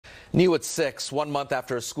New at 6, 1 month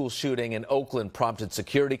after a school shooting in Oakland prompted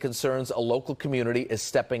security concerns, a local community is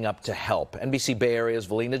stepping up to help. NBC Bay Area's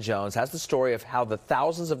Velena Jones has the story of how the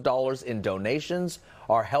thousands of dollars in donations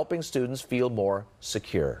are helping students feel more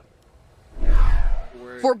secure.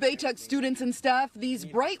 For Baytech students and staff, these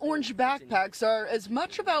bright orange backpacks are as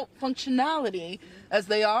much about functionality as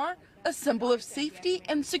they are a symbol of safety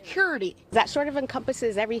and security. That sort of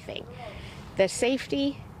encompasses everything. The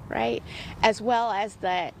safety, right, as well as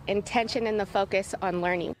the intention and the focus on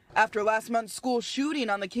learning. After last month's school shooting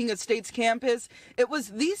on the King Estates campus, it was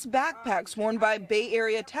these backpacks worn by Bay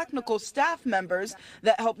Area technical staff members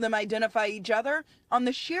that helped them identify each other on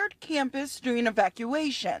the shared campus during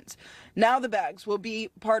evacuations. Now the bags will be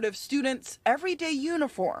part of students' everyday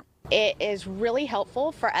uniform. It is really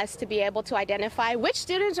helpful for us to be able to identify which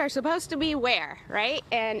students are supposed to be where, right?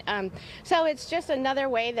 And so it's just another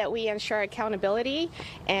way that we ensure accountability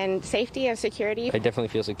and safety and security. I definitely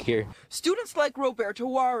feel secure. Students like Roberto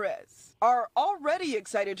Juarez are already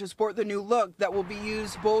excited to sport the new look that will be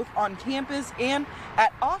used both on campus and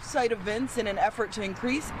at off-site events in an effort to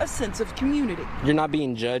increase a sense of community. You're not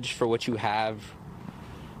being judged for what you have.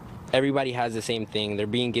 Everybody has the same thing. They're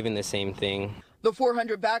being given the same thing. The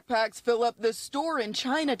 400 backpacks fill up the store in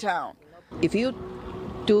Chinatown. If you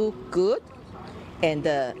do good, and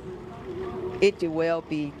it will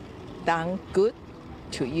be done good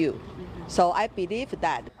to you. So I believe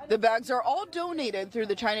that. The bags are all donated through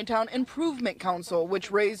the Chinatown Improvement Council, which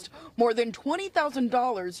raised more than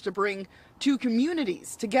 $20,000 to bring two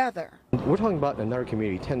communities together. We're talking about another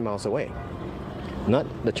community 10 miles away, not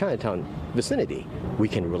the Chinatown vicinity. We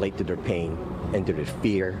can relate to their pain and to their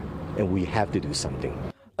fear, and we have to do something.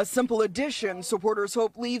 A simple addition, supporters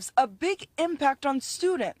hope, leaves a big impact on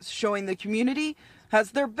students, showing the community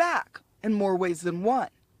has their back in more ways than one.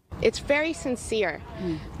 It's very sincere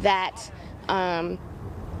that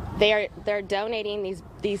they're donating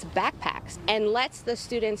these backpacks and lets the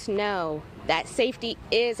students know that safety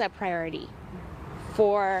is a priority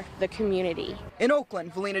for the community. In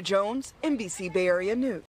Oakland, Velena Jones, NBC Bay Area News.